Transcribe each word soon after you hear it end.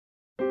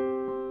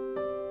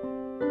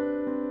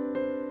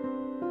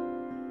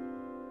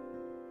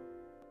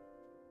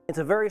It's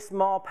a very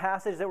small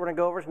passage that we're going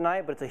to go over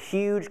tonight, but it's a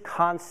huge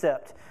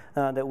concept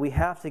that we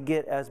have to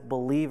get as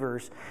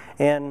believers.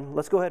 And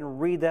let's go ahead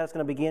and read that. It's going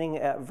to be beginning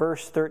at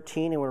verse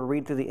 13, and we'll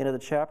read through the end of the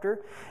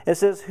chapter. It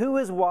says, "Who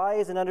is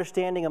wise and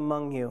understanding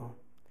among you?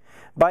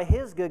 By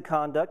his good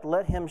conduct,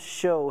 let him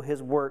show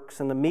his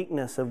works in the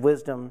meekness of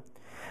wisdom.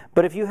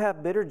 But if you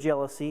have bitter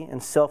jealousy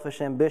and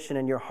selfish ambition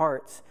in your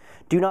hearts,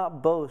 do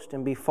not boast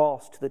and be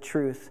false to the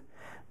truth.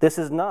 This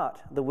is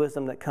not the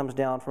wisdom that comes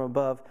down from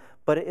above,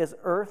 but it is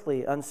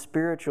earthly,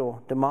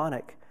 unspiritual,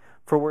 demonic.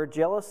 For where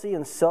jealousy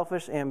and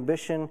selfish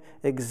ambition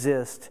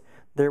exist,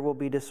 there will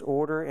be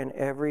disorder in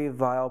every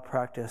vile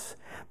practice.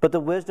 But the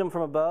wisdom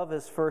from above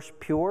is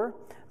first pure,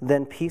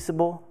 then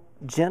peaceable,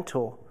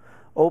 gentle,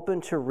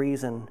 open to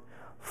reason,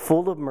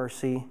 full of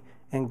mercy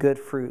and good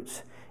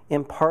fruits,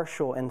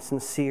 impartial and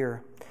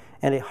sincere.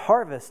 And a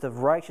harvest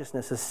of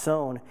righteousness is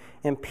sown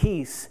in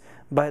peace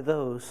by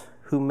those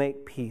who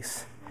make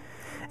peace."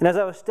 And as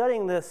I was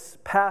studying this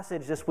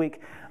passage this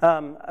week,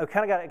 I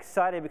kind of got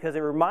excited because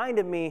it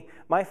reminded me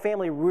my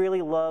family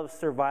really loves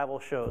survival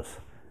shows.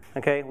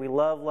 Okay, we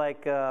love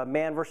like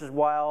Man vs.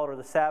 Wild or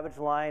The Savage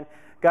Lion.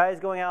 Guys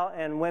going out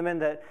and women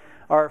that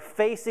are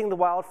facing the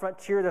wild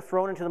frontier. They're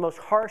thrown into the most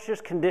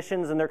harshest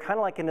conditions, and they're kind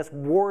of like in this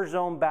war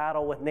zone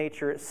battle with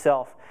nature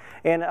itself.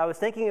 And I was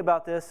thinking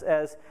about this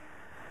as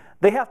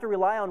they have to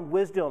rely on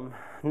wisdom,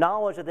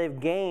 knowledge that they've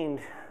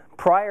gained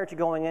prior to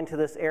going into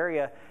this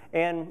area,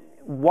 and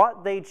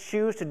what they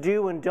choose to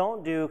do and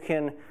don't do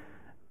can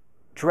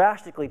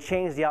drastically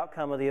change the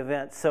outcome of the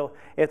event. So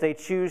if they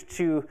choose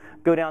to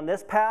go down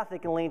this path, they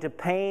can lead to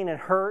pain and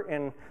hurt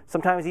and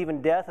sometimes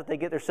even death if they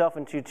get themselves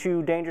into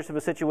too dangerous of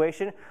a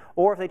situation.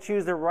 Or if they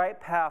choose the right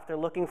path, they're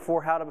looking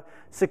for how to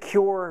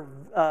secure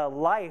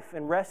life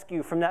and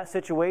rescue from that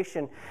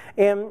situation.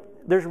 And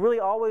there's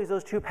really always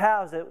those two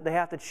paths that they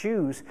have to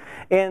choose.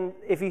 And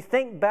if you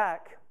think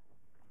back,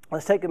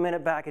 let's take a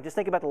minute back and just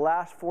think about the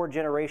last 4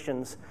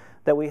 generations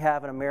that we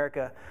have in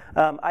America.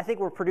 I think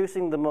we're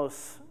producing the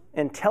most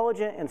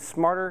intelligent and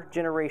smarter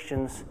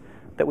generations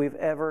that we've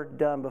ever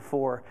done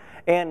before.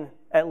 And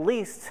at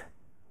least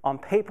on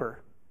paper,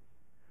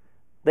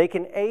 they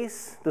can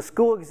ace the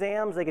school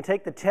exams, they can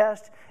take the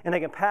test, and they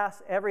can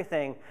pass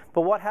everything.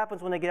 But what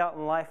happens when they get out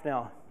in life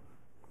now?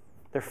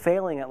 They're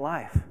failing at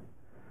life.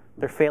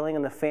 They're failing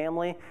in the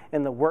family,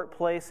 in the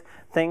workplace.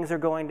 Things are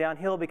going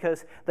downhill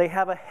because they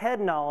have a head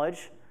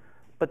knowledge,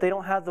 but they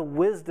don't have the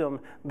wisdom,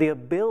 the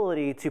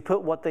ability to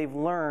put what they've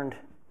learned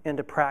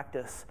into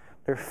practice.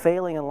 They're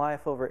failing in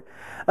life over it.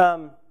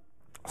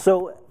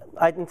 So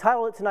I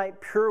entitled it tonight,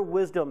 Pure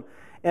Wisdom.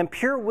 And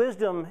pure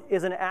wisdom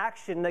is an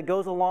action that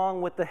goes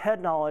along with the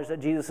head knowledge that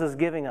Jesus is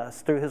giving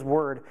us through His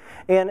Word.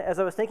 And as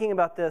I was thinking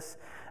about this,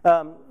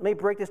 let me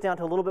break this down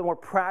to a little bit more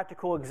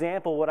practical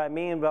example, what I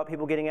mean about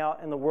people getting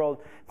out in the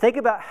world. Think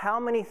about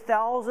how many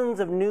thousands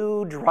of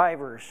new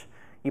drivers,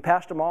 you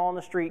passed them all on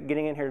the street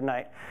getting in here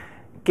tonight,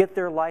 get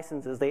their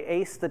licenses, they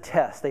ace the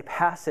test, they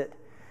pass it.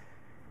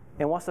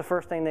 And what's the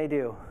first thing they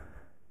do?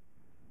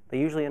 They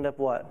usually end up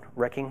what?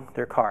 Wrecking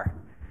their car.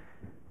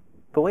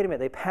 But wait a minute,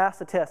 they passed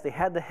the test, they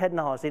had the head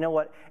knowledge, they know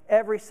what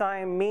every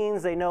sign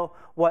means, they know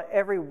what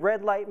every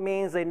red light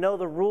means, they know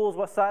the rules,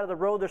 what side of the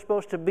road they're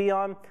supposed to be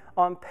on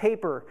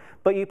paper.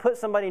 But you put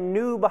somebody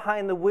new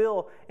behind the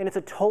wheel and it's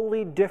a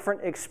totally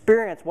different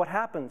experience. What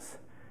happens?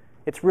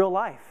 It's real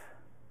life.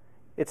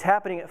 It's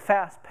happening at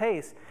fast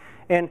pace.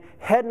 And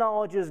head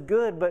knowledge is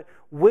good, but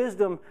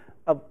wisdom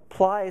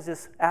applies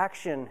this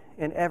action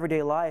in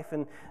everyday life,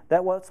 and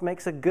that's what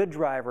makes a good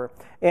driver.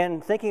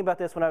 And thinking about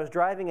this, when I was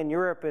driving in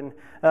Europe, and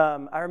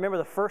I remember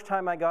the first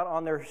time I got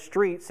on their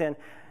streets, and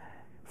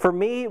for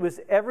me, it was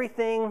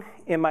everything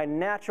in my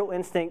natural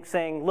instinct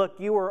saying, look,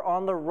 you are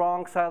on the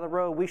wrong side of the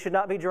road. We should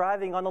not be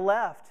driving on the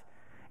left.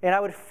 And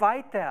I would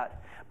fight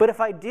that. But if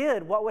I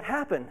did, what would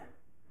happen?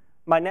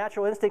 My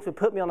natural instincts would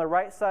put me on the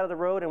right side of the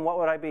road, and what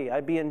would I be?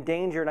 I'd be in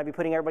danger, and I'd be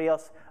putting everybody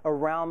else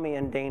around me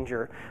in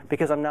danger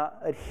because I'm not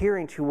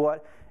adhering to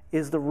what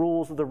is the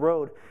rules of the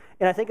road.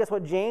 And I think that's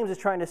what James is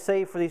trying to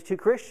say for these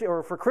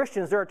for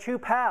Christians. There are two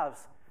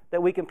paths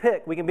that we can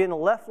pick. We can be in the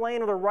left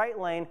lane or the right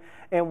lane,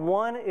 and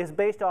one is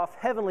based off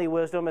heavenly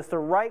wisdom. It's the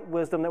right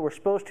wisdom that we're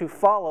supposed to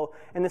follow,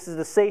 and this is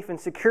the safe and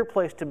secure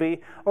place to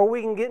be. Or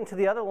we can get into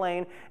the other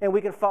lane, and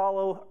we can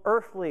follow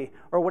earthly,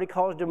 or what he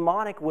calls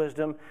demonic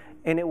wisdom,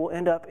 and it will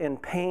end up in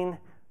pain,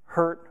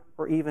 hurt,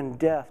 or even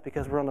death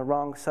because we're on the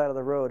wrong side of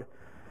the road.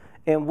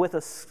 And with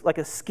a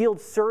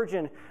skilled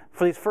surgeon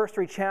for these first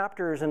 3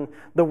 chapters and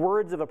the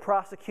words of a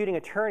prosecuting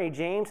attorney,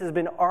 James has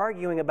been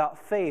arguing about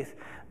faith,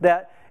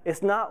 that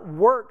it's not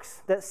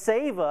works that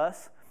save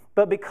us,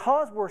 but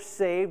because we're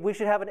saved, we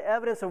should have an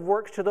evidence of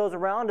works to those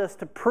around us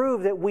to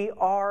prove that we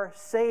are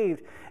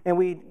saved. And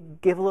we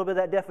give a little bit of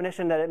that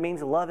definition that it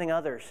means loving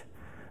others.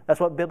 That's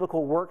what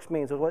biblical works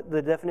means, what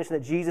the definition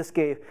that Jesus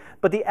gave.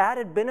 But the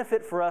added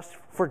benefit for us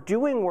for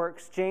doing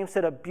works, James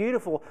said a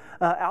beautiful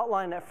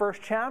outline in that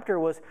first chapter,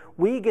 was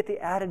we get the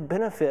added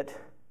benefit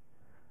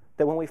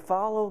that when we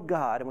follow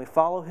God and we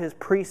follow His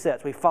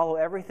precepts, we follow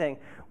everything,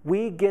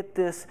 we get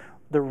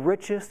the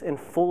richest and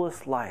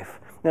fullest life.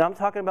 And I'm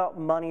talking about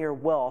money or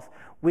wealth.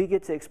 We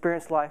get to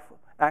experience life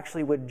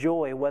actually with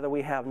joy, whether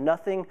we have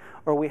nothing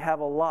or we have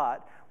a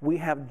lot. We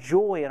have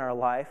joy in our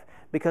life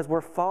because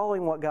we're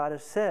following what God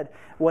has said.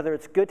 Whether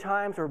it's good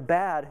times or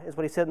bad, is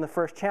what he said in the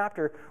first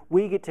chapter,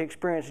 we get to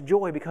experience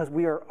joy because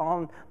we are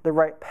on the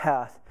right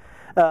path.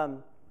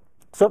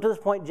 So up to this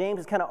point, James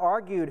has kind of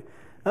argued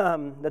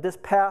that this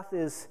path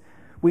is,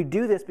 we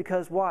do this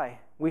because why?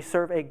 We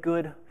serve a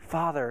good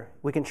Father.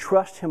 We can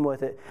trust him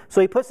with it. So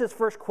he puts this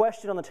first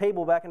question on the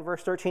table back in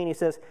verse 13. He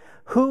says,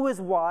 "Who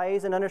is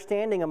wise and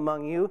understanding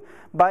among you?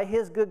 By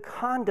his good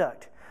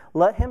conduct,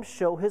 let him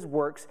show his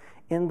works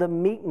in the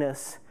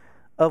meekness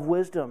of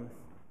wisdom."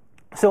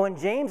 So in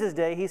James's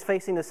day, he's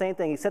facing the same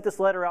thing. He sent this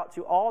letter out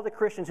to all the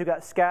Christians who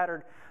got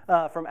scattered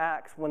from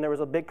Acts when there was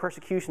a big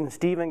persecution.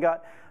 Stephen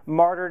got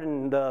martyred,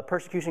 and the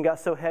persecution got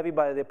so heavy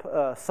by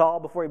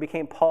Saul before he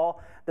became Paul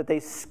that they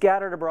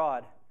scattered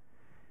abroad.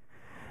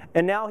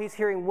 And now he's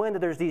hearing wind that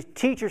there's these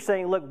teachers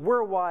saying, look,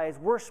 we're wise,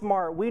 we're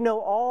smart, we know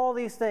all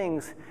these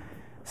things.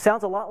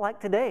 Sounds a lot like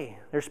today.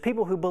 There's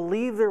people who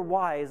believe they're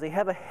wise, they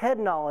have a head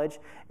knowledge,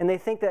 and they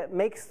think that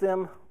makes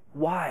them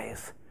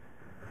wise.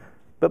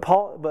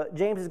 But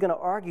James is going to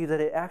argue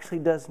that it actually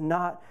does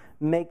not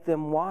make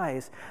them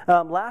wise.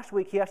 Last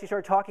week, he actually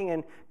started talking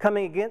and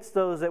coming against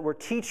those that were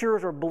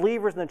teachers or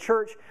believers in the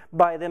church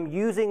by them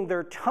using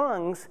their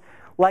tongues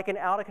like an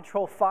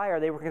out-of-control fire.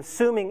 They were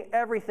consuming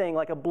everything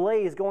like a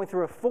blaze going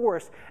through a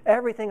forest,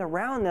 everything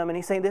around them. And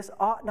he's saying this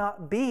ought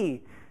not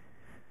be.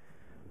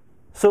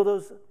 So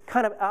those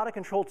kind of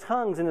out-of-control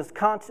tongues in this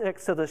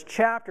context of this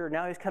chapter,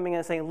 now he's coming in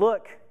and saying,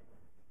 look,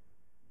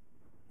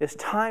 it's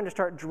time to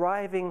start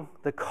driving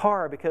the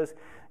car because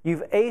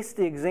you've aced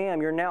the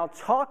exam. You're now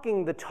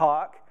talking the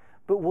talk,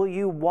 but will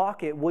you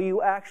walk it? Will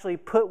you actually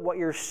put what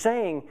you're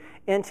saying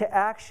into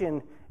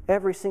action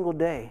every single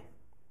day?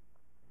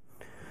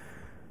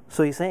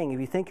 So he's saying, if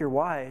you think you're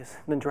wise,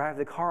 then drive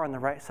the car on the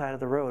right side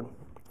of the road.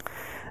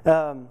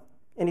 And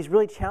he's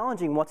really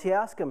challenging. What's he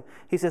ask him?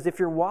 He says, if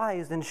you're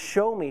wise, then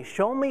show me.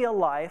 Show me a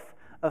life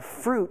of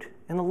fruit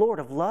in the Lord,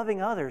 of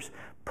loving others.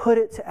 Put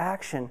it to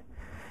action.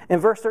 In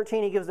verse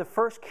 13, he gives the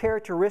first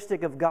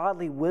characteristic of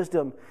godly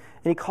wisdom,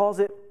 and he calls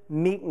it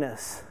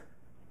meekness.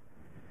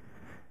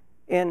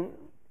 And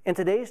in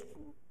today's,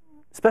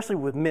 especially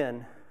with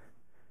men,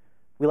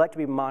 we like to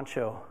be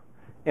macho.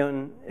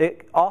 And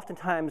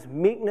oftentimes,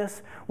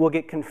 meekness will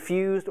get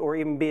confused or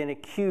even being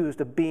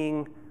accused of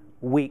being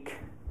weak.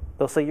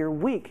 They'll say, you're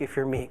weak if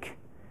you're meek.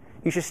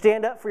 You should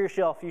stand up for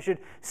yourself. You should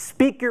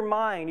speak your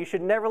mind. You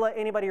should never let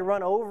anybody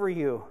run over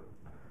you.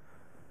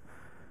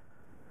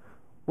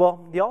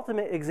 Well, the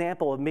ultimate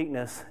example of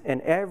meekness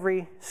in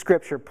every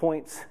scripture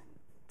points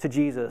to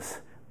Jesus.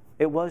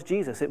 It was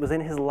Jesus. It was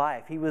in his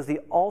life. He was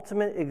the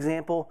ultimate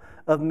example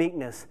of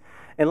meekness.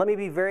 And let me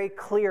be very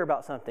clear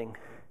about something.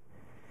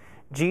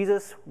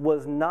 Jesus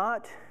was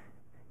not,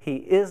 he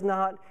is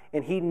not,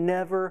 and he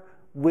never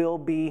will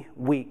be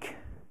weak.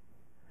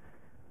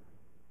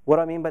 What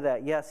do I mean by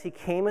that? Yes, he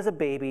came as a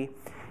baby.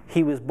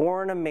 He was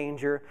born in a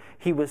manger.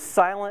 He was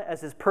silent as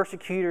his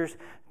persecutors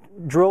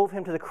drove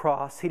him to the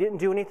cross. He didn't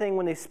do anything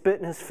when they spit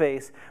in his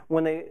face.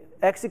 When they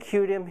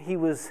executed him, he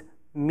was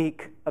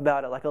meek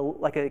about it,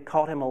 like they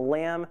called him a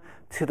lamb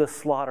to the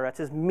slaughter.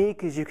 That's as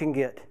meek as you can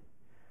get.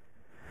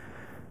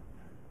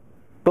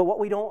 But what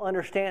we don't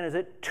understand is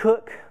it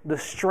took the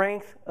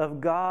strength of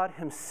God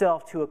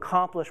himself to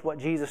accomplish what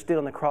Jesus did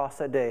on the cross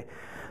that day.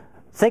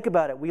 Think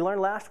about it. We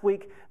learned last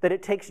week that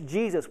it takes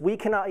Jesus. We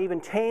cannot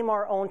even tame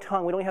our own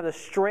tongue. We don't have the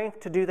strength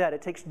to do that.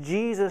 It takes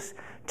Jesus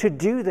to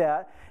do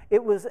that.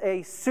 It was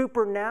a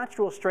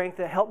supernatural strength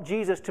that helped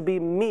Jesus to be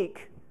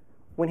meek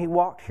when he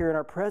walked here in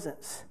our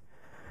presence.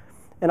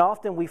 And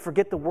often we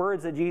forget the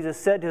words that Jesus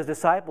said to his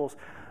disciples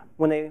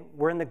when they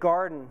were in the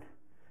garden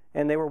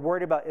and they were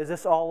worried about, is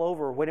this all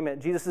over? Wait a minute,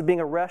 Jesus is being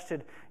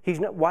arrested.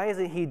 Why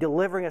isn't he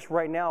delivering us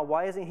right now?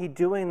 Why isn't he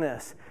doing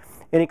this?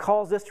 And he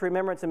calls this to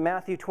remembrance in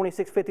Matthew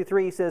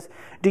 26:53. He says,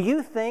 do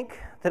you think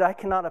that I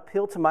cannot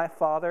appeal to my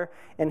Father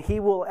and he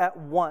will at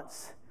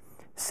once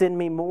send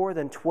me more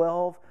than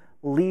 12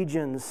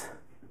 legions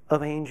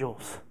of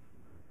angels?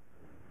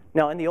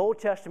 Now, in the Old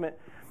Testament,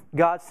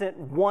 God sent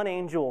one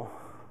angel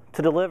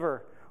to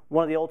deliver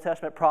one of the Old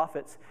Testament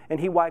prophets, and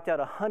he wiped out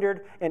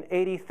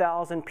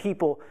 180,000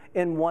 people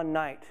in one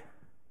night.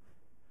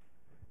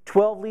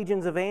 12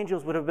 legions of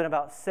angels would have been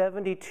about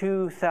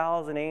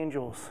 72,000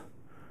 angels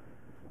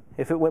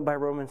if it went by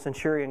Roman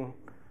centurion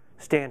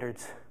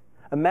standards.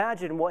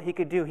 Imagine what he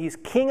could do. He's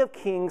King of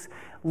Kings,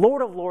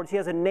 Lord of Lords. He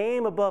has a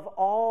name above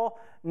all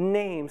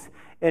names,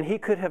 and he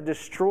could have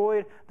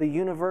destroyed the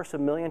universe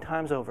 1,000,000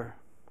 times over.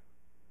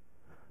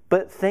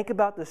 But think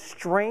about the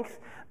strength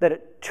that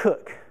it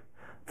took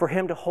for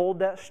him to hold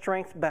that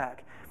strength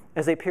back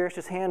as they pierced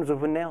his hands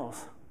with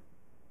nails.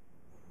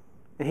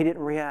 And he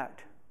didn't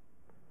react.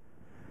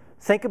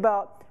 Think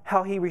about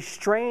how he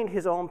restrained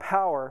his own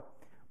power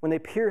when they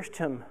pierced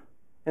him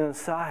in the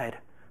side.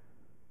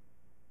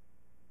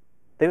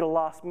 They would have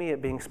lost me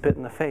at being spit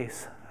in the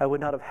face. I would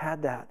not have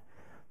had that.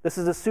 This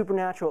is a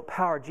supernatural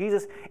power.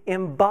 Jesus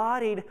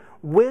embodied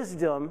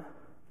wisdom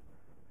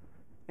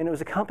and it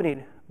was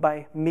accompanied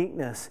by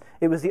meekness.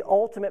 It was the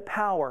ultimate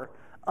power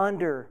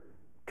under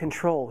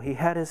control. He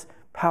had his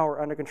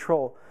power under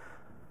control.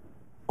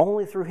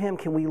 Only through him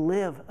can we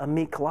live a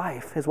meek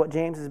life, is what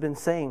James has been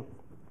saying.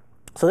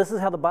 So this is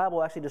how the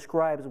Bible actually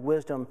describes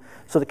wisdom.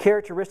 So the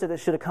characteristic that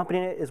should accompany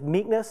it is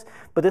meekness,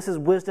 but this is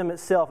wisdom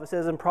itself. It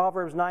says in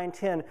Proverbs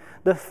 9:10,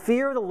 "The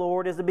fear of the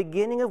Lord is the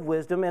beginning of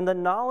wisdom, and the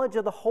knowledge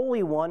of the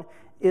Holy One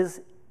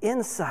is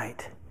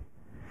insight."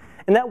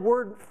 And that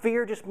word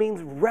fear just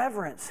means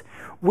reverence.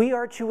 We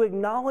are to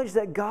acknowledge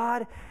that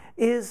God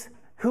is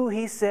who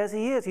he says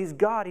he is. He's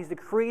God. He's the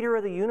creator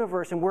of the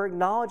universe, and we're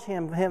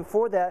acknowledging him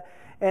for that,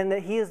 and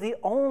that he is the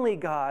only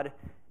God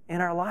in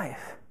our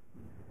life.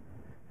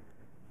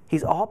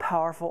 He's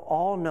all-powerful,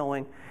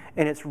 all-knowing,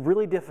 and it's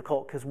really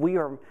difficult because we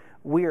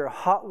are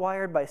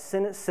hot-wired by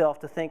sin itself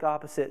to think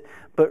opposite.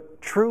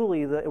 But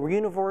truly, the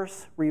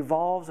universe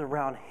revolves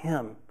around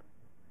him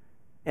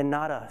and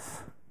not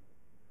us.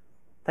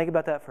 Think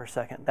about that for a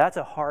second. That's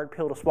a hard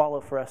pill to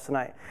swallow for us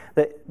tonight.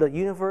 That the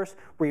universe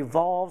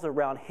revolves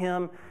around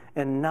him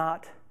and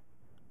not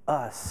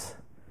us.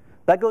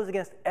 That goes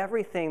against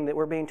everything that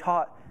we're being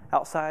taught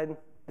outside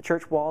the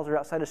church walls or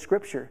outside of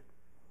Scripture.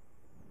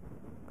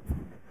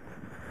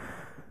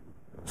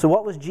 So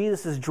what was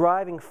Jesus'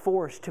 driving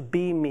force to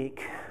be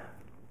meek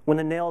when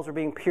the nails were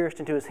being pierced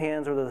into his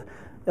hands or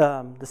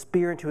the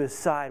spear into his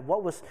side?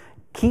 What was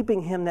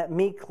keeping him that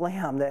meek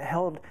lamb that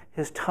held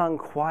his tongue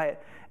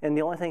quiet? And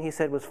the only thing he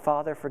said was,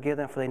 "Father, forgive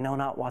them, for they know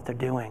not what they're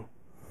doing."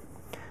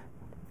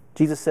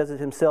 Jesus says it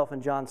himself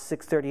in John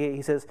 6:38.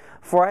 He says,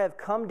 "For I have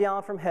come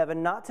down from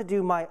heaven not to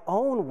do my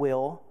own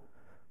will,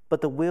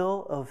 but the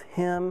will of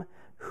him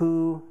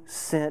who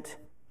sent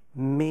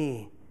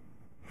me."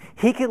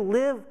 He could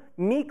live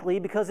meekly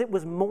because it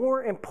was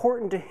more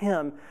important to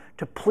him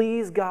to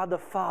please God the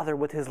Father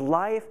with his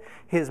life,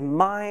 his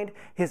mind,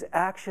 his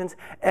actions.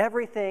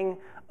 Everything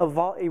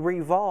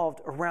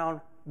revolved around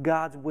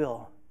God's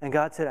will. And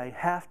God said, "I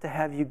have to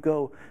have you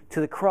go to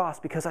the cross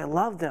because I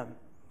love them."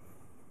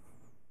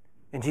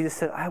 And Jesus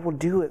said, "I will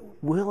do it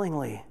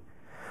willingly."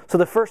 So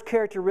the first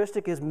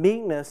characteristic is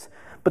meekness,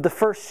 but the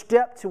first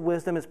step to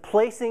wisdom is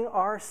placing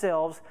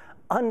ourselves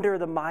under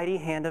the mighty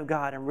hand of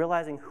God and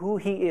realizing who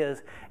he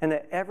is and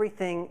that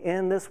everything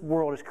in this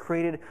world is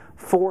created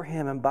for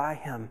him and by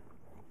him.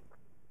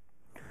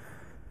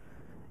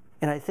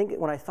 And I think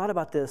when I thought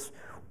about this,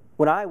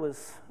 when I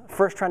was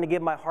first trying to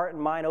give my heart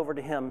and mind over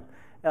to him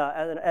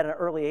at an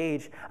early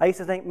age, I used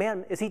to think,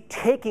 man, is he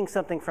taking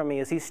something from me?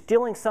 Is he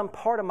stealing some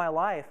part of my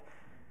life?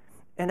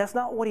 And that's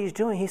not what he's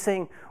doing. He's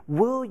saying,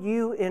 will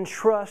you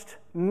entrust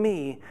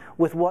me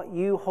with what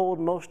you hold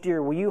most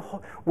dear? Will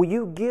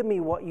you give me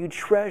what you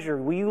treasure?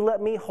 Will you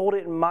let me hold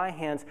it in my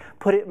hands,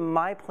 put it in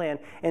my plan,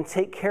 and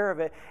take care of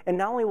it? And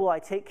not only will I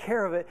take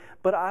care of it,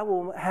 but I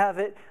will have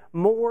it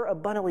more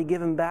abundantly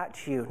given back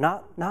to you.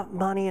 Not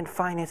money and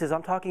finances.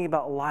 I'm talking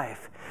about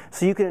life.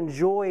 So you can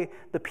enjoy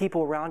the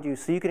people around you.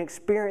 So you can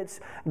experience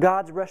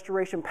God's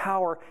restoration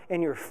power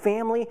in your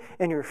family,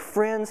 in your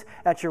friends,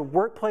 at your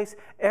workplace.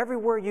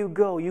 Everywhere you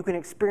go, you can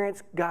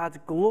experience God's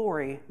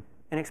glory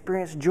and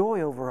experience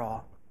joy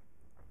overall.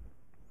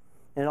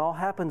 And it all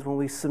happens when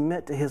we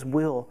submit to his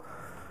will.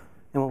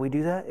 And when we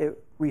do that,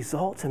 it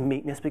results in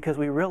meekness because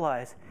we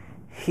realize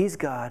he's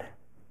God,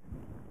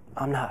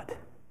 I'm not.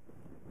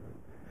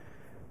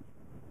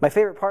 My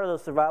favorite part of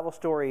those survival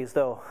stories,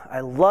 though,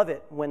 I love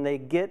it when they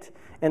get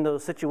in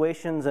those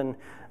situations and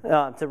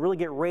to really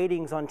get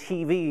ratings on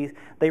TV,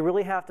 they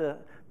really have to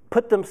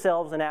put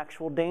themselves in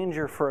actual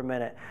danger for a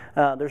minute.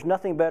 There's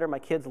nothing better. My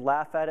kids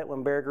laugh at it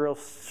when Bear Grylls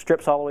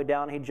strips all the way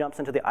down and he jumps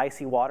into the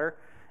icy water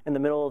in the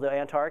middle of the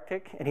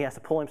Antarctic and he has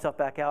to pull himself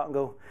back out and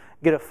go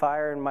get a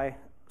fire. And my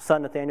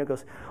son Nathaniel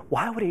goes,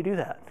 "Why would he do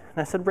that?" And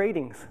I said,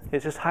 ratings.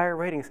 It's just higher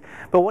ratings.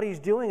 But what he's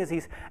doing is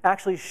he's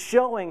actually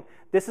showing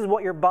this is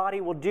what your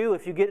body will do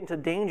if you get into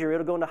danger.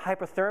 It'll go into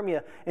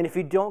hypothermia. And if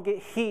you don't get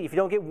heat, if you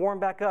don't get warm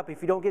back up,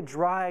 if you don't get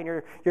dry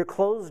and your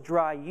clothes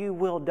dry, you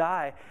will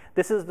die.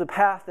 This is the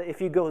path that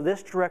if you go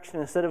this direction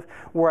instead of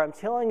where I'm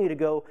telling you to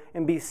go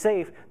and be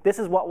safe, this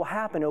is what will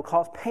happen. It'll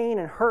cause pain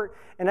and hurt.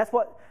 And that's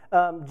what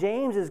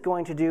James is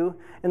going to do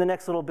in the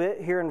next little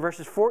bit here in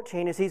verses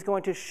 14 is he's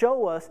going to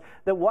show us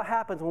that what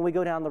happens when we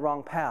go down the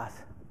wrong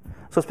path.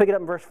 So let's pick it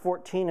up in verse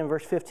 14 and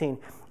verse 15.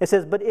 It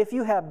says, "But if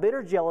you have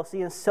bitter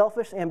jealousy and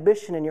selfish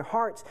ambition in your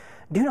hearts,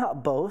 do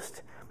not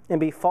boast and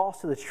be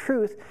false to the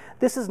truth.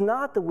 This is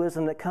not the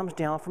wisdom that comes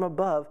down from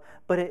above,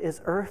 but it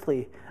is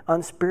earthly,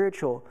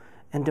 unspiritual,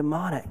 and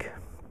demonic."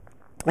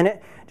 And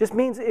it just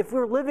means if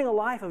we're living a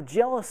life of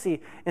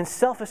jealousy and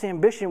selfish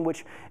ambition,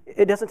 which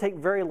it doesn't take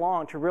very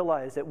long to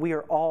realize that we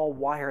are all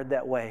wired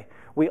that way.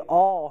 We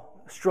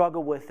all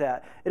struggle with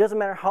that. It doesn't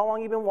matter how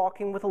long you've been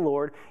walking with the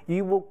Lord,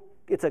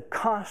 it's a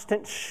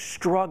constant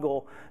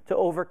struggle to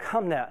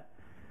overcome that.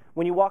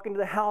 When you walk into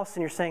the house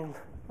and you're saying,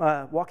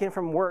 walk in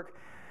from work,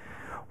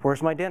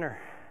 "Where's my dinner?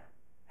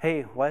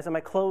 Hey, why isn't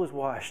my clothes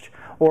washed?"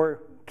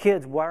 Or,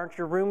 "Kids, why aren't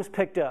your rooms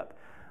picked up?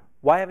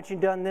 Why haven't you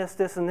done this,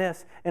 this, and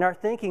this?" And our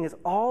thinking is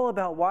all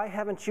about why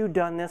haven't you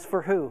done this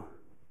for who?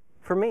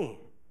 For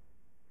me.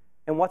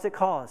 And what's it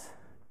cause?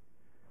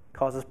 It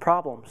causes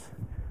problems.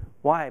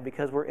 Why?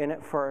 Because we're in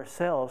it for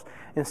ourselves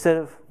instead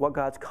of what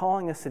God's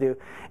calling us to do.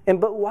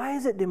 But why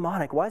is it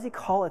demonic? Why does he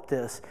call it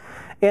this?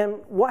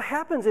 And what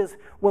happens is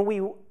when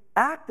we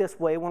act this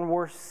way, when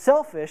we're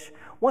selfish,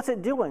 what's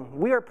it doing?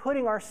 We are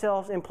putting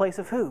ourselves in place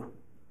of who?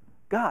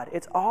 God.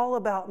 It's all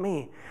about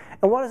me.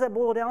 And what does that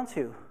boil down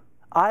to?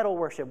 Idol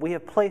worship. We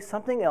have placed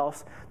something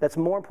else that's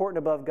more important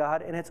above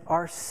God, and it's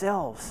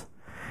ourselves.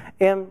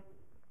 And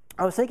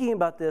I was thinking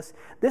about this.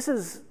 This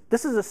is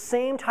the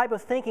same type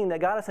of thinking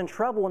that got us in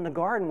trouble in the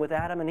garden with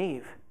Adam and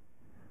Eve.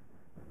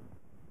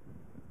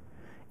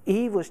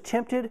 Eve was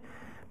tempted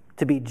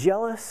to be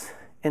jealous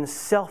and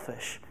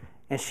selfish,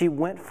 and she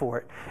went for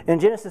it. In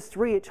Genesis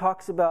 3, it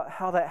talks about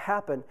how that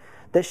happened,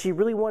 that she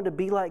really wanted to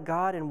be like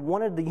God and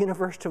wanted the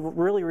universe to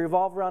really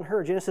revolve around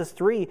her. Genesis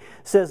 3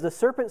 says, "The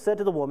serpent said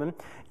to the woman,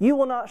 'You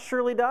will not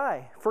surely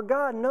die, for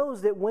God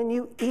knows that when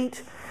you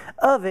eat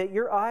of it,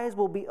 your eyes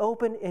will be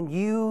opened and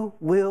you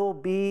will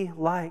be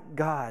like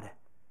God.'"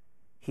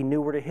 He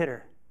knew where to hit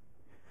her.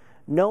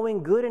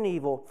 "Knowing good and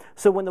evil.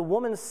 So when the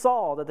woman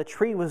saw that the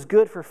tree was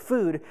good for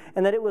food,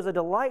 and that it was a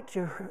delight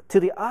to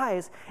the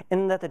eyes,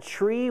 and that the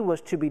tree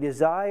was to be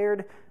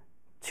desired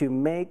to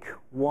make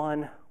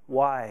one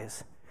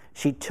wise,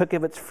 she took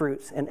of its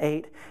fruits and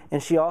ate,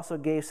 and she also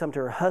gave some to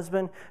her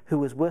husband who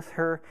was with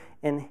her,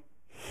 and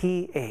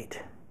he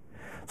ate."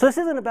 So this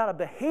isn't about a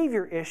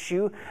behavior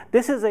issue.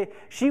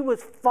 She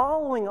was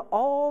following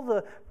all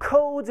the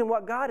codes and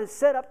what God has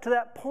set up to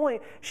that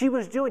point. She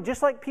was doing,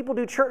 just like people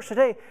do church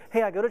today.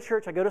 Hey, I go to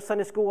church, I go to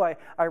Sunday school,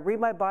 I read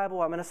my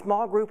Bible, I'm in a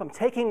small group, I'm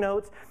taking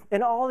notes,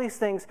 and all these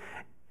things.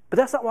 But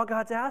that's not what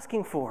God's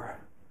asking for.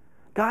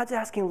 God's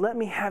asking, let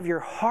me have your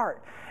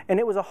heart. And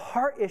it was a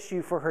heart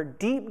issue for her.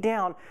 Deep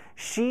down,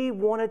 she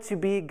wanted to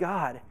be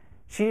God.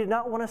 She did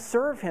not want to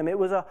serve him. It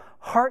was a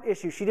heart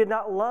issue. She did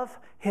not love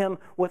him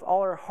with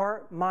all her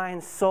heart,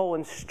 mind, soul,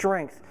 and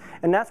strength.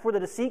 And that's where the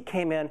deceit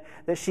came in,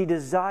 that she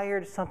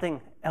desired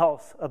something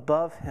else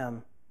above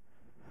him.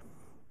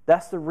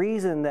 That's the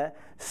reason that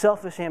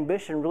selfish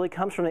ambition really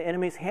comes from the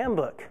enemy's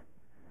handbook.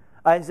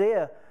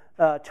 Isaiah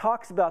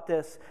talks about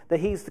this,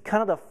 that he's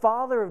kind of the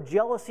father of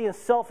jealousy and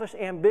selfish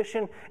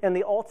ambition, and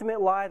the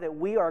ultimate lie that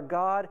we are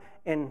God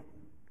and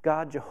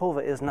God, Jehovah,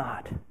 is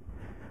not.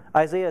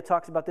 Isaiah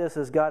talks about this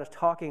as God is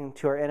talking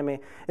to our enemy.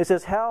 It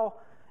says, "How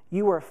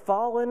you are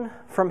fallen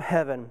from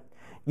heaven.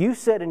 You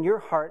said in your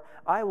heart,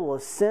 'I will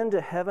ascend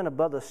to heaven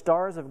above the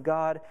stars of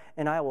God,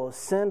 and I will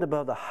ascend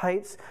above the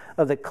heights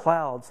of the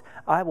clouds.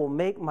 I will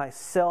make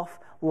myself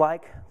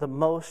like the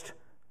Most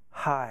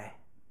High.'"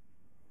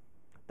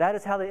 That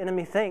is how the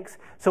enemy thinks.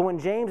 So when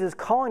James is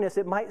calling us,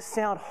 it might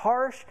sound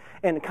harsh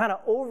and kind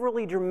of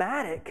overly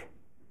dramatic.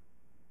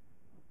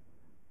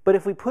 But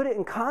if we put it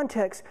in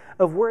context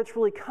of where it's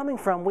really coming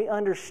from, we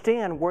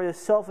understand where this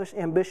selfish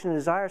ambition and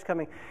desire is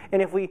coming.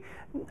 And if we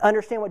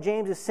understand what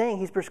James is saying,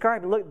 he's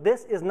prescribing, look,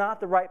 this is not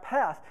the right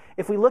path.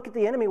 If we look at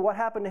the enemy, what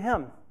happened to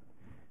him?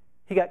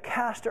 He got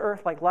cast to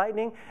earth like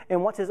lightning,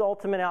 and what's his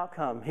ultimate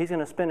outcome? He's going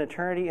to spend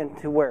eternity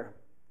into where?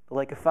 The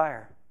lake of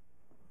fire.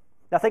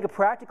 Now think of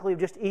practically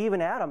just Eve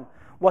and Adam,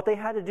 what they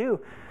had to do.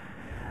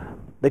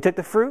 They took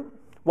the fruit.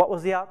 What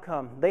was the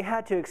outcome? They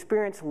had to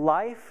experience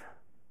life,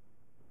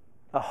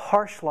 a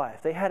harsh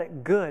life. They had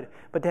it good,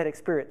 but they had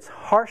experienced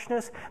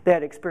harshness. They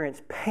had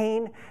experienced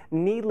pain,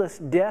 needless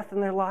death in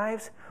their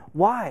lives.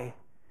 Why?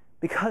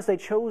 Because they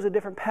chose a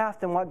different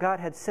path than what God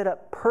had set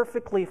up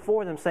perfectly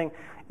for them, saying,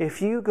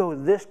 if you go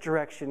this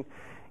direction,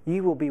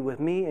 you will be with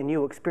me and you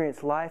will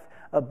experience life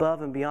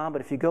above and beyond.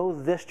 But if you go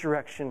this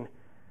direction,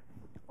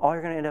 all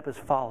you're going to end up is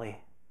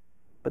folly.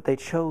 But they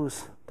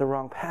chose the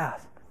wrong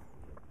path.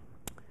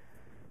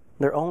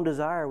 Their own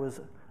desire was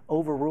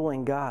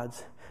overruling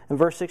God's. In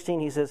verse 16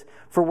 he says,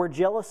 "For where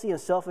jealousy and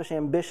selfish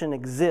ambition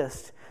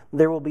exist,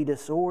 there will be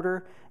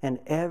disorder and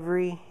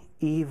every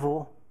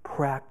evil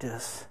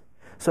practice."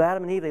 So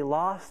Adam and Eve, they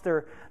lost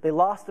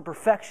the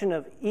perfection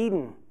of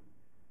Eden.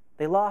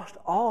 They lost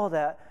all of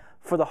that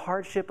for the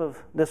hardship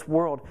of this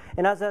world.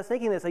 And as I was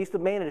thinking this, I used to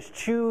manage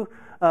two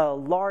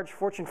large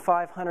Fortune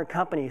 500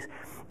 companies.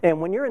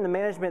 And when you're in the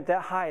management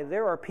that high,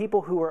 there are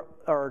people who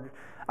are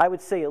I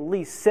would say at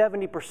least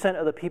 70%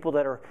 of the people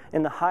that are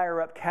in the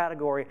higher up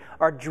category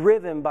are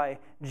driven by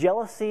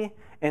jealousy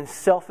and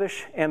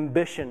selfish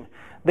ambition.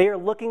 They are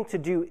looking to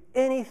do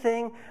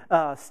anything,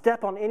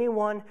 step on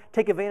anyone,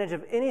 take advantage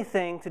of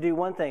anything to do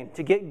one thing,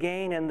 to get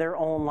gain in their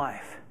own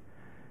life.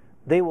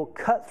 They will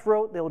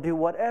cutthroat, they will do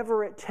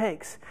whatever it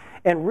takes.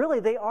 And really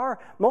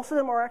most of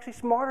them are actually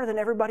smarter than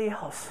everybody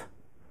else.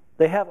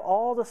 They have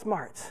all the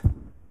smarts.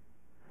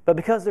 But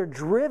because they're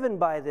driven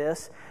by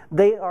this,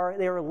 they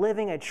are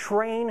living a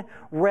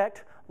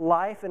train-wrecked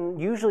life, and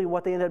usually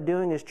what they end up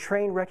doing is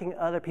train-wrecking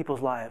other people's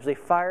lives. They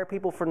fire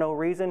people for no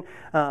reason.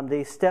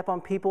 They step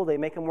on people. They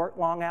make them work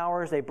long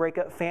hours. They break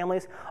up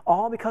families,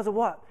 all because of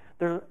what?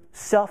 Their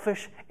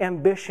selfish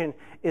ambition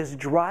is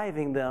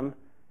driving them,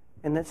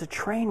 and it's a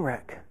train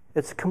wreck.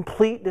 It's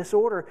complete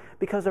disorder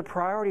because their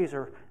priorities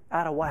are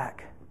out of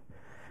whack.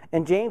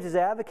 And James is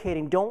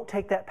advocating, don't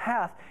take that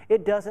path.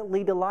 It doesn't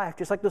lead to life.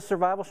 Just like the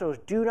survival shows,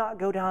 do not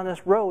go down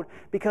this road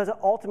because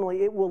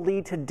ultimately it will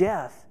lead to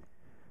death.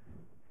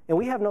 And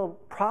we have no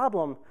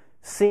problem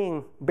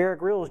seeing Bear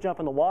Grylls jump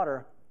in the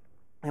water,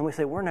 and we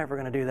say, we're never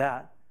going to do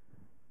that.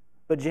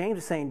 But James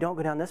is saying, don't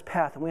go down this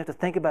path, and we have to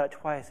think about it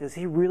twice. Is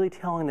he really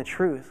telling the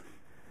truth?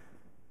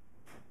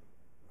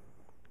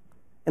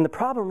 And the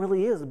problem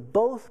really is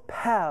both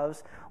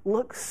paths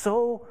look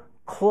so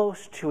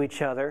close to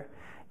each other,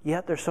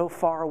 yet they're so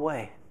far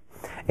away.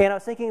 And I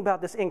was thinking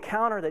about this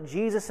encounter that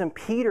Jesus and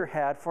Peter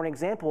had for an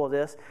example of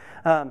this.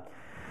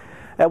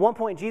 At one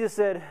point, Jesus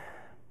said,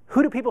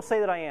 who do people say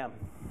that I am?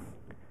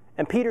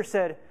 And Peter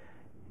said,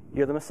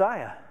 you're the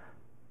Messiah.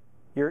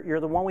 You're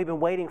the one we've been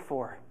waiting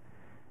for.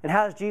 And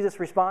how does Jesus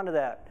respond to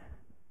that?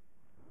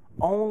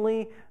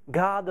 Only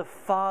God the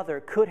Father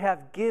could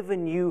have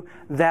given you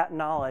that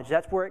knowledge.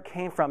 That's where it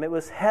came from. It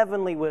was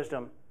heavenly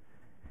wisdom.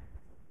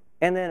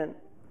 And then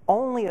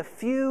only a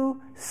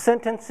few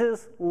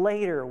sentences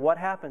later, what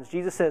happens?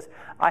 Jesus says,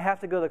 I have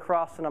to go to the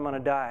cross and I'm going to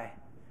die.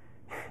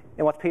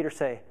 And what's Peter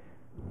say?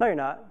 No, you're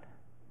not.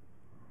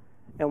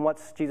 And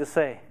what's Jesus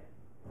say?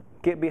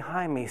 Get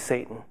behind me,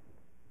 Satan.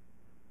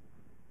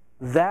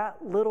 That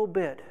little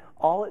bit,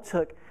 all it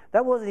took,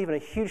 that wasn't even a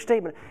huge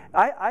statement.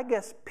 I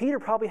guess Peter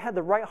probably had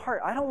the right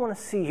heart. I don't want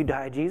to see you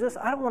die, Jesus.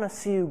 I don't want to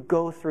see you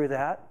go through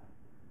that.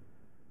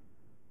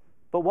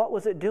 But what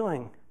was it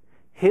doing?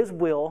 His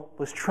will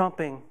was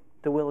trumping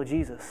the will of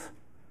Jesus.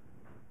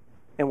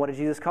 And what did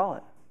Jesus call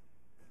it?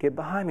 Get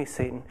behind me,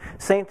 Satan.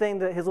 Same thing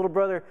that his little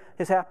brother,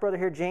 his half-brother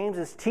here, James,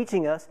 is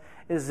teaching us,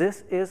 is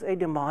this is a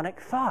demonic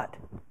thought.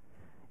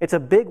 It's a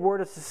big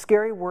word, it's a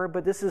scary word,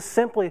 but this is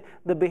simply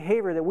the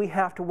behavior that we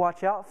have to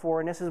watch out for,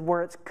 and this is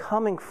where it's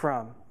coming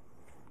from.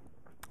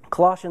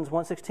 Colossians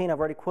 1:16, I've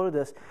already quoted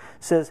this,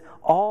 says,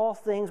 all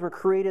things were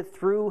created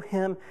through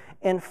Him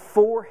and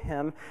for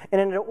Him. And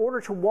in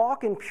order to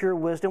walk in pure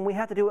wisdom, we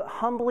have to do it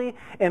humbly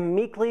and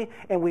meekly,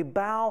 and we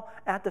bow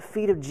at the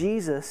feet of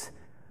Jesus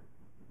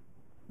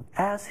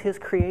as His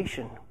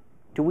creation.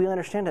 Do we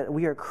understand that?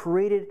 We are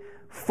created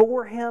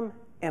for Him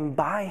and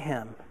by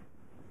Him.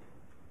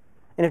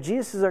 And if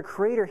Jesus is our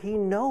Creator, He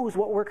knows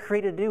what we're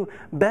created to do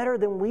better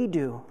than we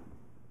do.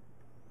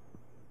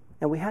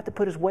 And we have to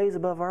put His ways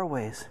above our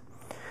ways.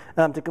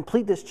 To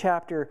complete this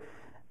chapter,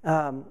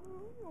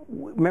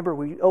 remember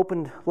we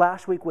opened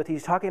last week with,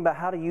 he's talking about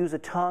how to use a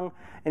tongue,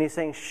 and he's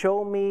saying,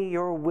 show me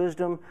your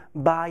wisdom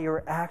by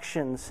your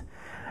actions.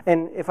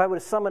 And if I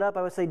would sum it up,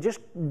 I would say,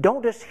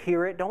 don't just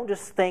hear it, don't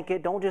just think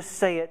it, don't just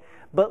say it,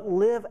 but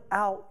live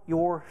out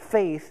your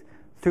faith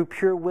through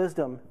pure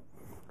wisdom.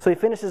 So he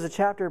finishes the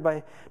chapter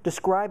by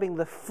describing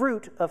the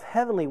fruit of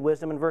heavenly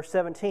wisdom in verse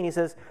 17. He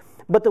says,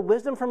 but the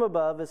wisdom from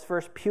above is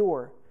first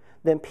pure,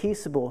 then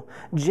peaceable,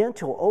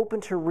 gentle,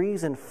 open to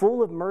reason,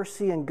 full of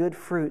mercy and good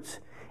fruits,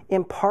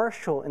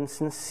 impartial and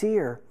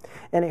sincere,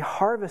 and a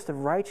harvest of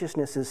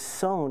righteousness is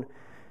sown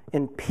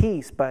in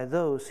peace by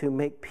those who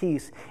make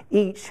peace.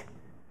 Each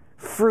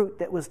fruit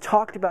that was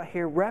talked about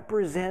here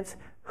represents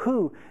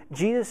who?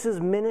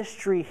 Jesus'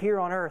 ministry here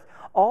on earth.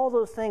 All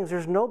those things,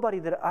 there's nobody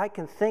that I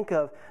can think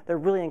of that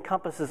really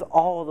encompasses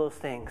all of those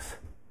things.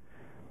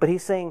 But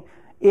he's saying,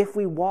 if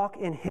we walk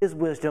in His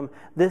wisdom,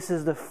 this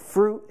is the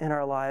fruit in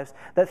our lives,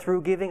 that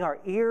through giving our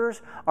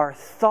ears, our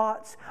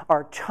thoughts,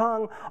 our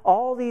tongue,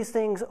 all these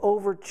things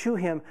over to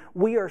Him,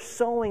 we are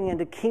sowing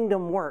into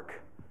kingdom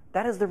work.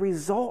 That is the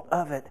result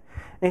of it.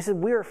 And he said,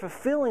 we are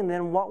fulfilling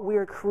then what we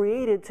are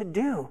created to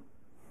do.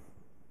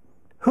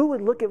 Who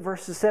would look at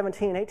verses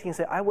 17 and 18 and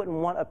say, I wouldn't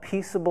want a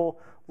peaceable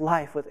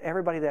life with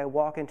everybody that I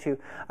walk into.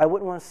 I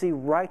wouldn't want to see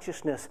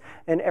righteousness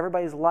in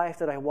everybody's life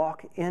that I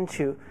walk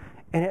into.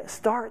 And it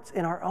starts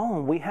in our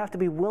own. We have to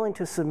be willing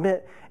to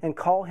submit and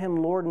call Him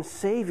Lord and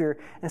Savior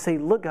and say,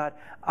 look, God,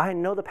 I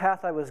know the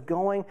path I was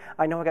going.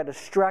 I know I got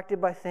distracted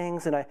by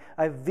things and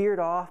I veered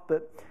off,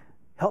 but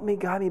help me,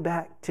 guide me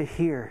back to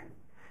here.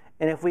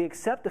 And if we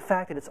accept the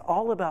fact that it's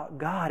all about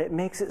God, it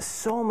makes it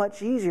so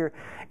much easier,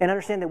 and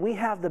understand that we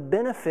have the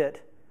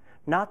benefit,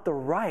 not the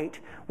right,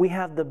 we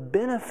have the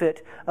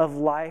benefit of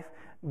life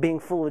being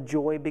full of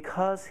joy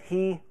because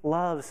He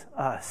loves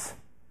us.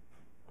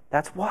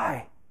 That's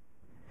why.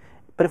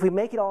 But if we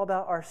make it all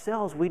about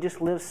ourselves, we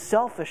just live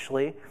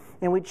selfishly,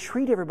 and we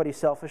treat everybody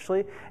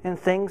selfishly, and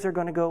things are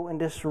going to go in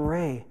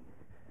disarray.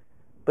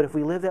 But if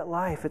we live that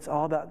life, it's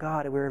all about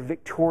God, and we're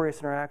victorious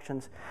in our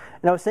actions.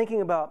 And I was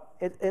thinking about,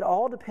 it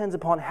all depends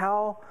upon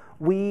how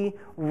we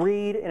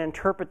read and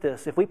interpret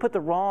this. If we put the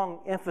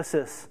wrong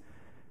emphasis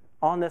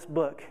on this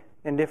book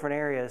in different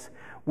areas,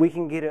 we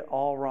can get it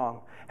all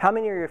wrong. How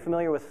many of you are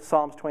familiar with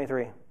Psalms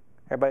 23?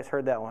 Everybody's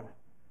heard that one.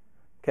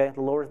 Okay,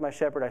 the Lord is my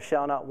shepherd, I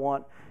shall not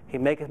want. He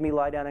maketh me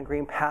lie down in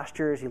green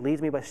pastures. He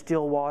leads me by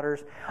still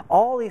waters.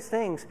 All these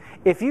things.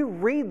 If you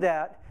read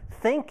that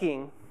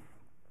thinking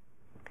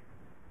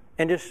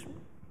and just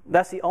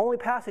that's the only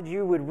passage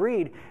you would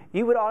read,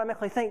 you would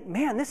automatically think,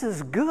 man, this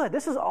is good.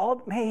 This is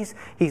all, man,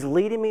 he's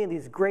leading me in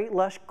these great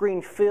lush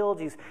green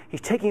fields.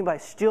 He's taking me by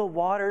still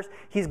waters.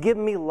 He's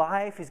giving me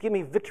life. He's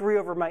giving me victory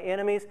over my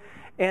enemies.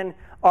 And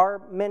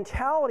our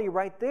mentality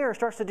right there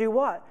starts to do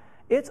what?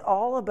 It's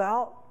all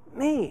about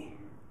me.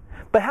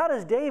 But how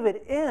does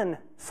David end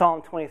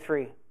Psalm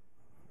 23?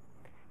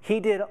 He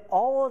did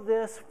all of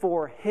this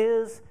for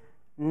His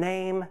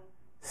name's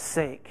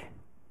sake.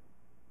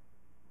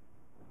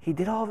 He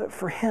did all of it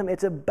for Him.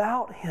 It's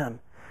about Him.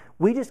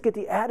 We just get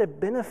the added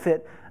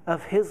benefit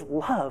of His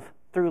love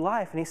through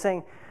life. And He's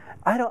saying,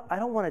 I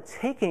don't want to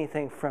take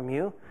anything from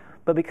you,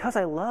 but because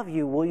I love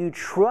you, will you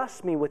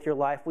trust me with your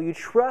life? Will you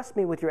trust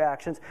me with your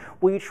actions?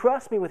 Will you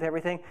trust me with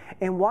everything?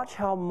 And watch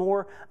how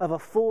more of a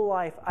full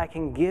life I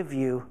can give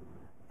you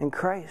in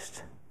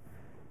Christ.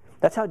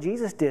 That's how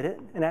Jesus did it,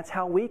 and that's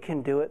how we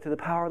can do it through the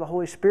power of the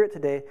Holy Spirit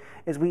today,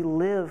 is we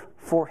live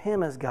for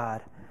Him as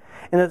God.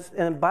 And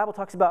the Bible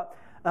talks about,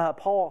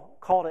 Paul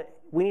called it,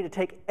 we need to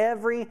take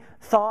every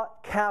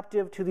thought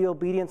captive to the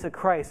obedience of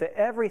Christ. That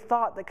every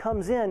thought that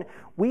comes in,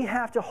 we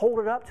have to hold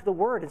it up to the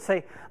Word and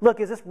say,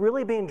 look, is this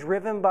really being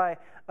driven by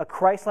a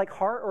Christ-like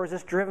heart, or is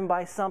this driven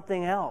by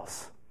something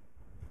else?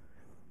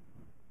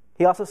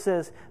 He also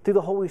says, through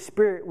the Holy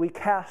Spirit, we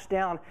cast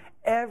down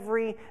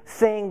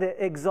everything that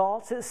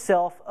exalts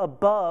itself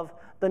above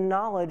the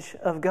knowledge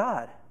of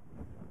God.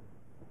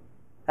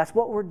 That's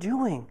what we're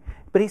doing.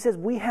 But he says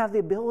we have the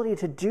ability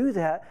to do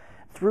that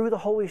through the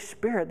Holy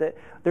Spirit, that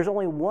there's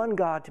only one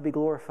God to be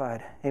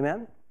glorified.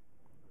 Amen?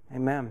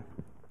 Amen.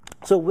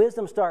 So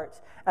wisdom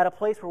starts at a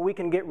place where we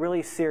can get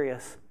really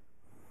serious.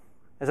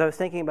 As I was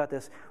thinking about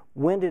this,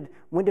 when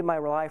did my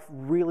life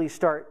really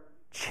start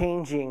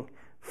changing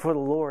for the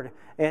Lord?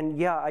 And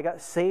yeah, I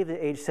got saved at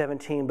age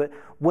 17, but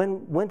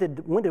when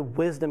did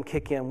wisdom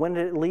kick in? When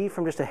did it leave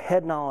from just a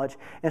head knowledge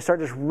and start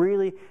just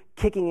really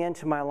kicking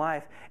into my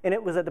life? And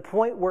it was at the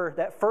point where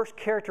that first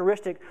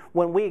characteristic,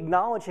 when we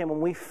acknowledge Him,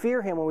 when we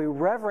fear Him, when we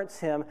reverence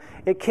Him,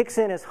 it kicks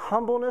in as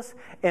humbleness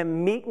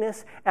and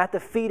meekness at the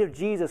feet of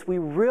Jesus. We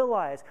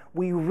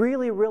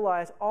really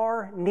realize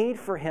our need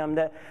for Him,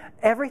 that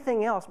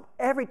everything else,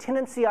 every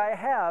tendency I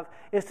have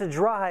is to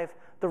drive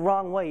the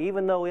wrong way,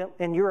 even though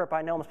in Europe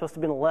I know I'm supposed to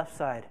be on the left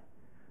side.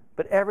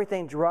 But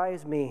everything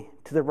drives me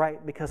to the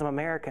right because I'm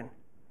American.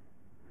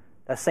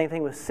 That same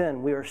thing with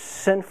sin. We are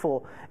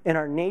sinful in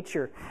our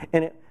nature,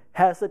 and it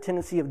has the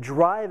tendency of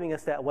driving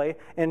us that way.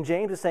 And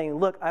James is saying,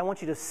 look, I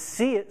want you to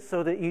see it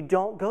so that you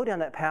don't go down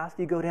that path,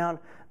 you go down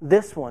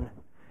this one.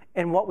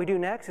 And what we do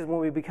next is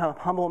when we become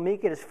humble and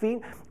meek at His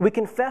feet, we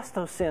confess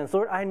those sins.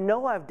 Lord, I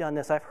know I've done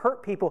this. I've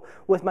hurt people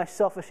with my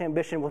selfish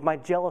ambition, with my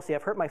jealousy.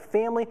 I've hurt my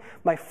family,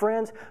 my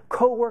friends,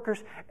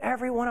 co-workers,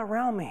 everyone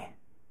around me.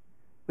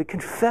 We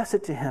confess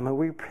it to Him, and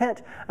we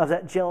repent of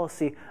that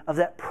jealousy, of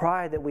that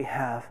pride that we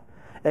have,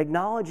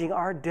 acknowledging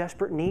our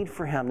desperate need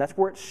for Him. That's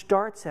where it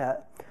starts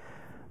at.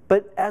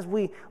 But as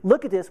we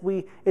look at this,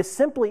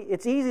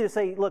 it's easy to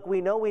say, look,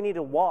 we know we need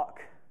to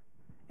walk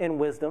in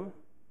wisdom.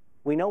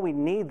 We know we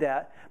need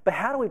that, but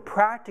how do we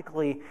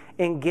practically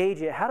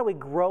engage it? How do we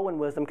grow in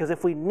wisdom? Because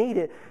if we need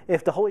it,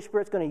 if the Holy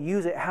Spirit's going to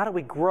use it, how do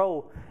we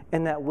grow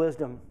in that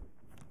wisdom?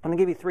 I'm going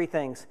to give you three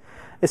things.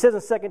 It says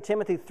in 2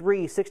 Timothy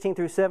 3, 16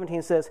 through 17,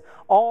 it says,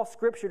 all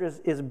Scripture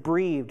is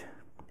breathed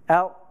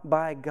out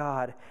by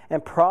God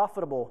and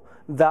profitable,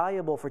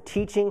 valuable for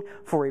teaching,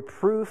 for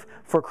reproof,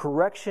 for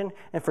correction,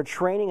 and for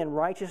training in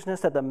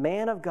righteousness, that the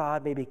man of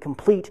God may be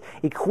complete,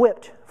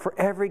 equipped for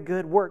every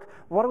good work.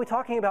 What are we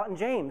talking about in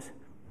James?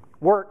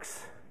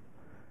 Works.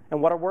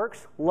 And what are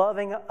works?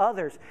 Loving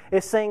others.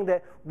 It's saying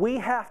that we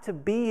have to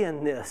be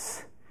in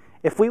this.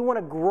 If we want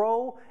to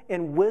grow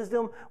in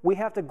wisdom, we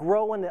have to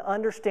grow in the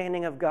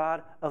understanding of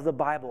God of the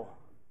Bible.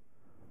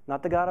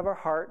 Not the God of our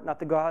heart, not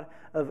the God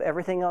of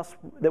everything else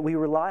that we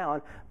rely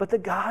on, but the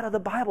God of the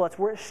Bible. That's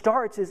where it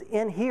starts, is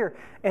in here.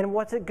 And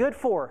what's it good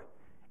for?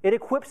 It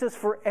equips us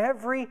for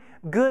every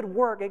good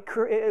work. It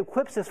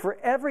equips us for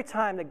every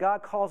time that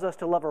God calls us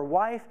to love our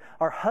wife,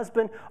 our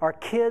husband, our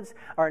kids,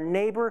 our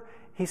neighbor.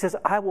 He says,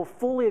 I will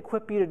fully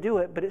equip you to do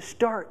it, but it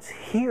starts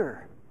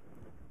here.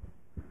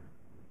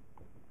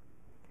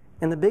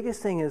 And the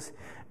biggest thing is,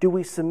 do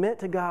we submit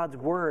to God's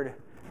Word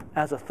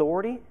as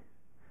authority,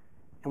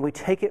 and we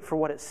take it for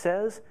what it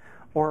says,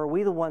 or are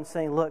we the ones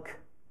saying, look,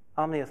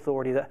 I'm the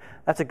authority.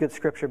 That's a good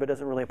scripture, but it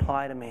doesn't really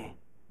apply to me.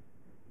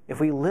 If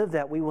we live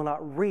that, we will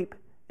not reap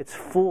its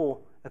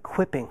full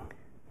equipping.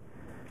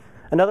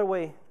 Another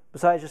way,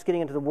 besides just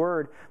getting into the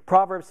Word,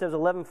 Proverbs says,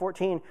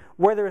 11:14,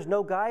 where there is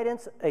no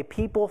guidance, a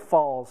people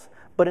falls,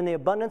 but in the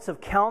abundance of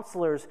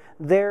counselors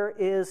there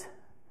is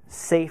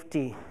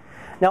safety.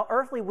 Now,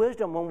 earthly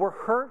wisdom, when we're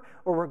hurt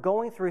or we're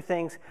going through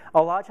things,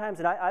 a lot of times,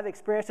 and I've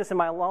experienced this in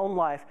my own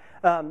life,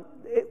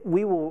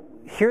 we will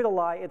hear the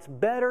lie, it's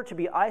better to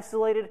be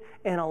isolated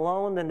and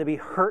alone than to be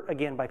hurt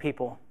again by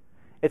people.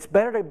 It's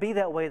better to be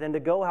that way than to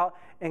go out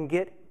and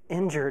get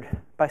injured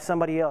by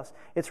somebody else.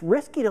 It's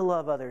risky to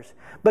love others.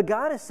 But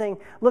God is saying,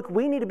 look,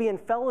 we need to be in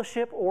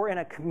fellowship or in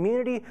a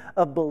community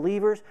of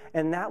believers,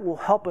 and that will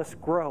help us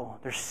grow.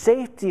 There's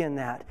safety in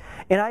that.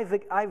 And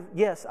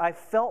I've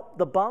felt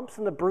the bumps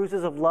and the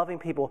bruises of loving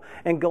people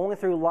and going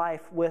through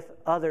life with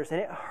others,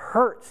 and it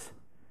hurts.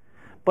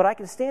 But I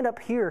can stand up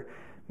here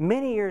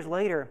many years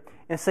later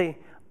and say,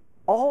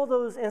 all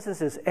those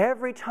instances,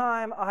 every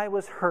time I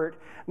was hurt,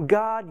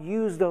 God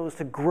used those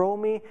to grow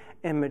me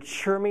and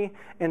mature me.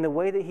 And the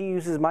way that He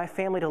uses my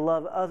family to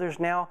love others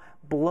now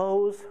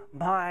blows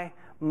my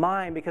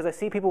mind, because I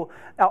see people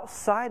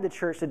outside the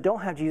church that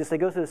don't have Jesus. They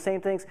go through the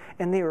same things,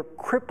 and they are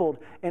crippled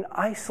and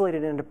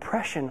isolated in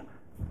depression.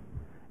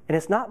 And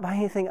it's not by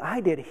anything I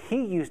did.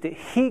 He used it.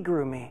 He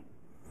grew me.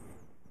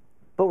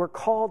 But we're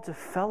called to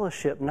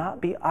fellowship,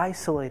 not be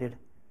isolated.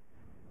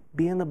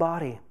 Be in the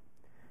body.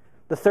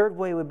 The third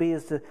way would be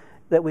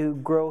that we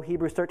would grow.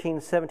 Hebrews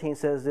 13:17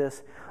 says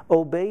this,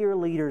 obey your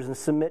leaders and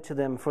submit to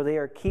them, for they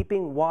are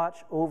keeping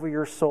watch over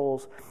your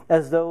souls,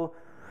 as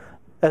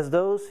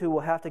those who will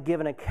have to give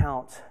an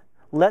account.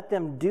 Let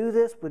them do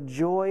this with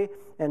joy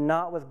and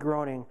not with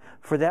groaning,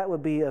 for that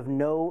would be of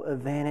no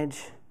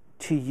advantage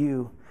to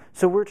you.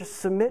 So we're to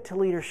submit to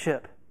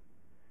leadership.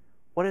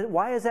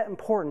 Why is that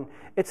important?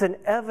 It's an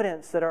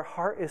evidence that our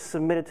heart is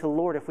submitted to the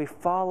Lord if we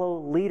follow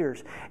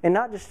leaders. And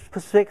not just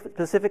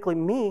specifically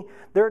me.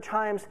 There are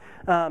times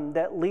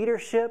that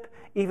leadership,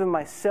 even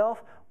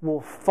myself,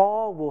 will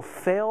fall, will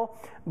fail,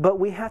 but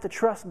we have to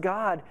trust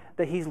God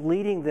that He's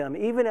leading them.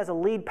 Even as a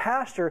lead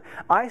pastor,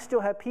 I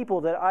still have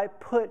people that I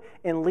put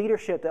in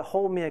leadership that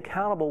hold me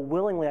accountable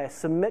willingly. I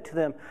submit to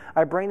them.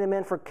 I bring them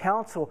in for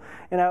counsel,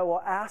 and I will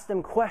ask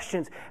them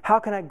questions. How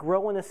can I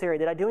grow in this area?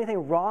 Did I do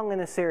anything wrong in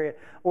this area?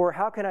 Or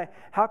how can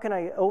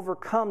I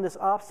overcome this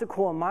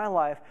obstacle in my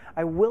life?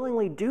 I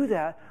willingly do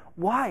that.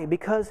 Why?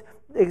 Because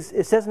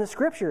it says in the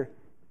Scripture,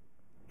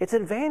 it's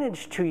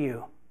advantage to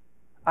you.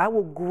 I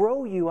will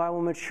grow you, I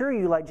will mature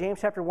you, like James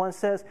chapter 1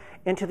 says,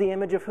 into the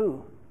image of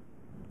who?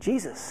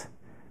 Jesus.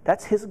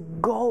 That's His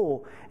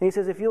goal. And He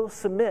says, if you'll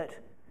submit,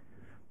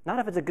 not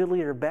if it's a good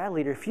leader or bad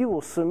leader, if you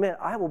will submit,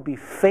 I will be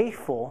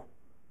faithful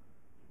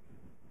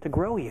to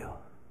grow you.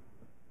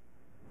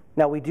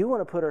 Now, we do want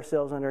to put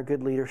ourselves under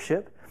good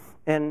leadership,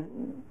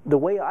 and the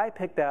way I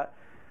pick that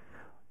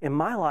in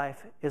my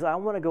life is I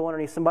want to go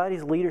underneath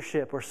somebody's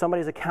leadership or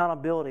somebody's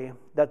accountability,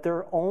 that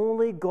their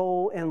only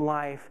goal in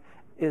life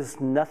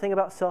is nothing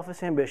about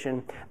selfish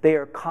ambition. They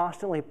are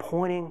constantly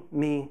pointing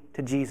me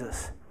to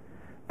Jesus.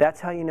 That's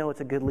how you know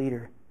it's a good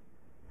leader.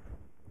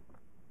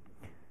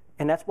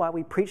 And that's why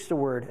we preach the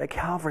Word at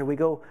Calvary. We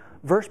go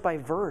verse by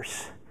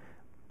verse,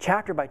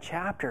 chapter by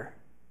chapter.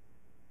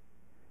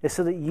 It's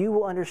so that you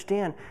will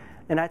understand.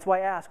 And that's why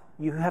I ask,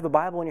 you have a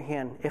Bible in your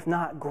hand. If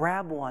not,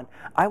 grab one.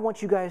 I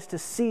want you guys to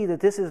see that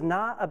this is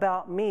not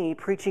about me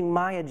preaching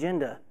my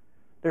agenda.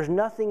 There's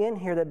nothing in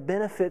here that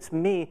benefits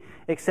me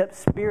except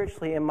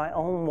spiritually in my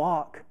own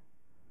walk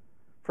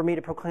for me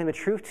to proclaim the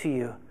truth to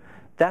you.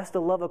 That's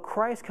the love of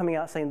Christ coming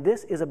out saying,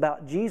 this is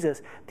about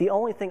Jesus. The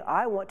only thing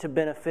I want to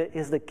benefit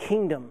is the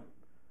kingdom.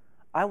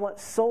 I want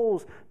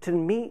souls to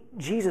meet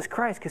Jesus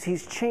Christ because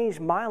He's changed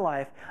my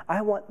life.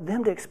 I want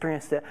them to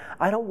experience that.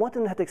 I don't want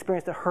them to have to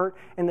experience the hurt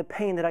and the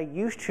pain that I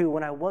used to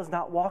when I was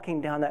not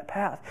walking down that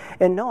path.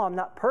 And no, I'm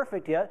not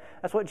perfect yet.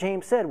 That's what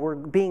James said. We're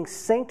being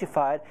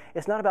sanctified.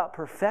 It's not about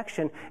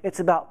perfection. It's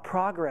about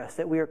progress,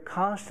 that we are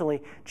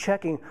constantly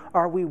checking,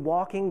 are we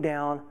walking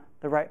down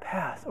the right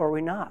path or are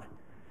we not?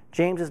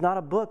 James is not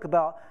a book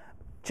about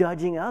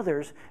judging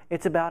others.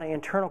 It's about an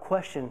internal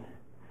question.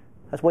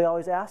 That's why I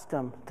always ask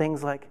them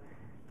things like,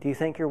 do you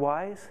think you're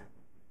wise?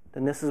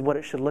 Then this is what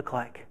it should look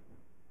like.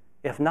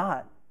 If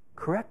not,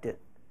 correct it.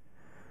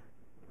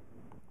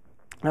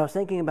 And I was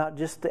thinking about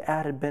just the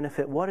added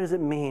benefit. What does it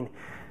mean?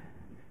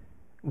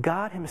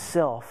 God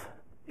Himself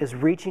is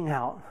reaching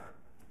out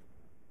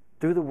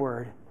through the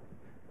Word,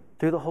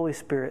 through the Holy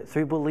Spirit,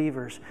 through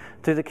believers,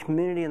 through the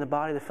community and the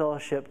body of the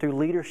fellowship, through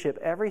leadership,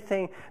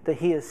 everything that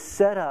He has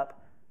set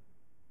up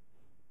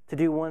to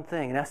do one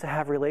thing, and that's to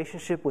have a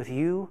relationship with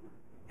you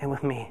and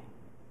with me.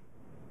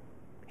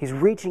 He's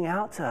reaching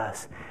out to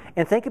us.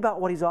 And think about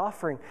what He's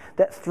offering.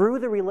 That through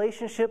the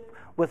relationship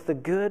with the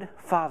good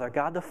Father,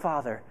 God the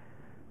Father,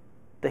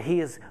 that He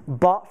has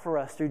bought for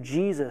us through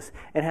Jesus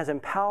and has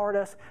empowered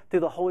us through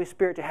the Holy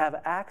Spirit to have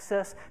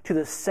access to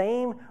the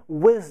same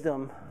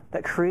wisdom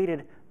that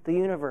created the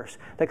universe,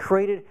 that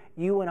created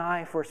you and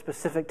I for a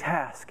specific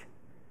task.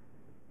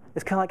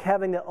 It's kind of like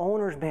having the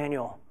owner's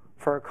manual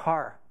for a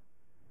car.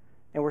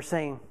 And we're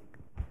saying,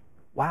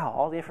 wow,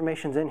 all the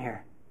information's in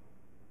here.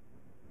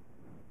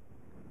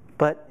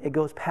 But it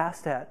goes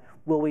past that.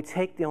 Will we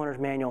take the owner's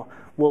manual?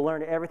 We'll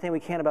learn everything we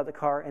can about the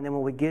car, and then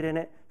when we get in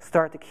it,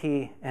 start the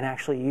key and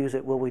actually use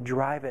it. Will we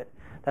drive it?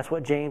 That's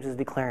what James is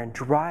declaring.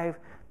 Drive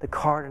the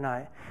car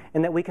tonight.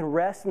 And that we can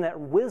rest in that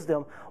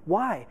wisdom.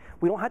 Why?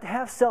 We don't have to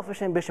have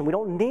selfish ambition. We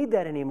don't need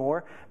that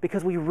anymore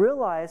because we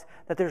realize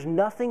that there's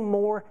nothing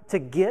more to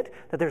get,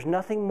 that there's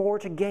nothing more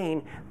to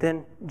gain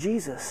than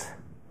Jesus.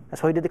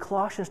 That's why we did the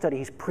Colossians study.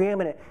 He's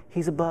preeminent.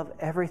 He's above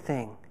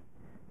everything.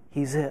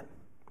 He's it.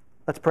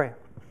 Let's pray.